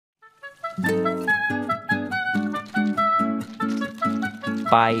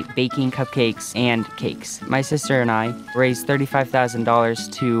by baking cupcakes and cakes. My sister and I raised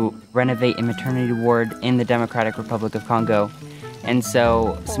 $35,000 to renovate a maternity ward in the Democratic Republic of Congo. And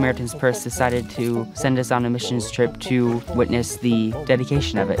so Samaritans Purse decided to send us on a missions trip to witness the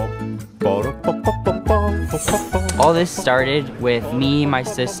dedication of it. All this started with me, my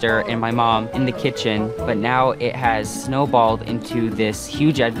sister, and my mom in the kitchen, but now it has snowballed into this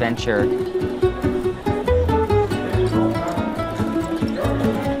huge adventure.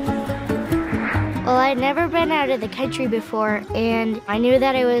 Well, I'd never been out of the country before, and I knew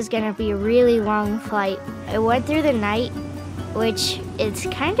that it was going to be a really long flight. I went through the night, which it's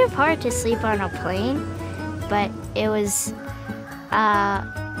kind of hard to sleep on a plane, but it was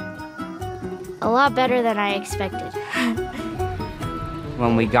a lot better than I expected.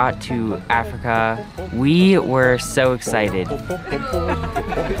 When we got to Africa, we were so excited.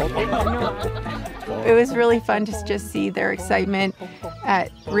 It was really fun to just see their excitement at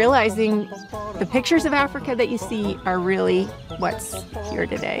realizing the pictures of Africa that you see are really what's here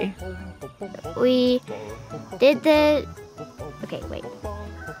today. We did the... Okay, wait.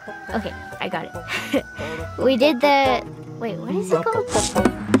 Okay, I got it. We did the... Wait, what is it called?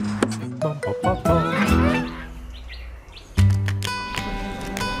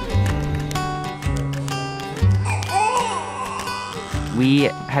 We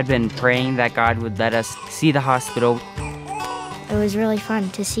had been praying that God would let us see the hospital. It was really fun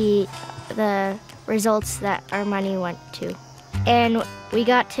to see the results that our money went to. And we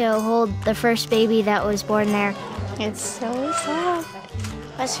got to hold the first baby that was born there. It's so sad.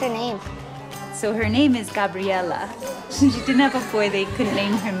 What's her name? So her name is Gabriella. She didn't have a boy, they couldn't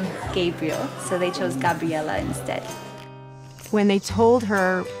name him Gabriel, so they chose Gabriella instead. When they told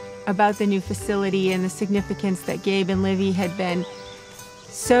her about the new facility and the significance that Gabe and Livvy had been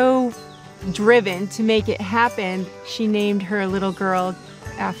so driven to make it happen, she named her little girl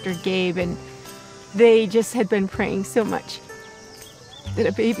after Gabe, and they just had been praying so much that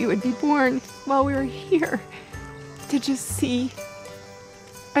a baby would be born while we were here. To just see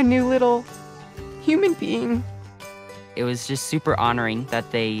a new little human being. It was just super honoring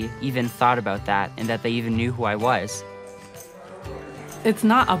that they even thought about that and that they even knew who I was. It's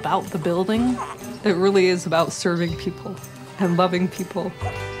not about the building. It really is about serving people and loving people.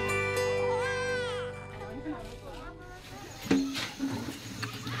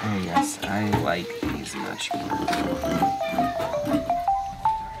 Oh yes, I like these much more.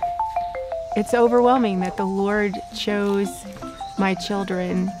 It's overwhelming that the Lord chose my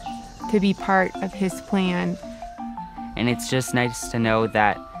children to be part of His plan. And it's just nice to know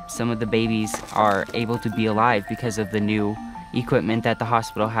that some of the babies are able to be alive because of the new equipment that the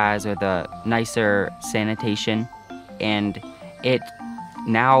hospital has, or the nicer sanitation. And it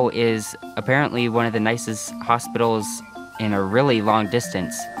now is apparently one of the nicest hospitals in a really long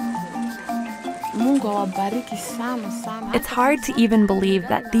distance. It's hard to even believe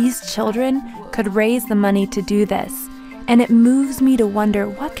that these children could raise the money to do this. And it moves me to wonder,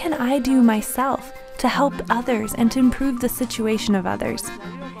 what can I do myself to help others and to improve the situation of others?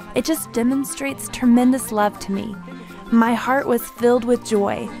 It just demonstrates tremendous love to me. My heart was filled with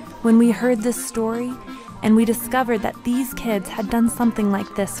joy when we heard this story and we discovered that these kids had done something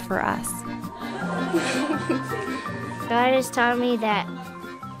like this for us. God has taught me that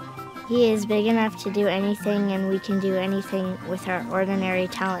He is big enough to do anything, and we can do anything with our ordinary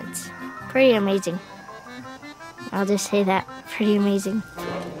talents. Pretty amazing. I'll just say that. Pretty amazing.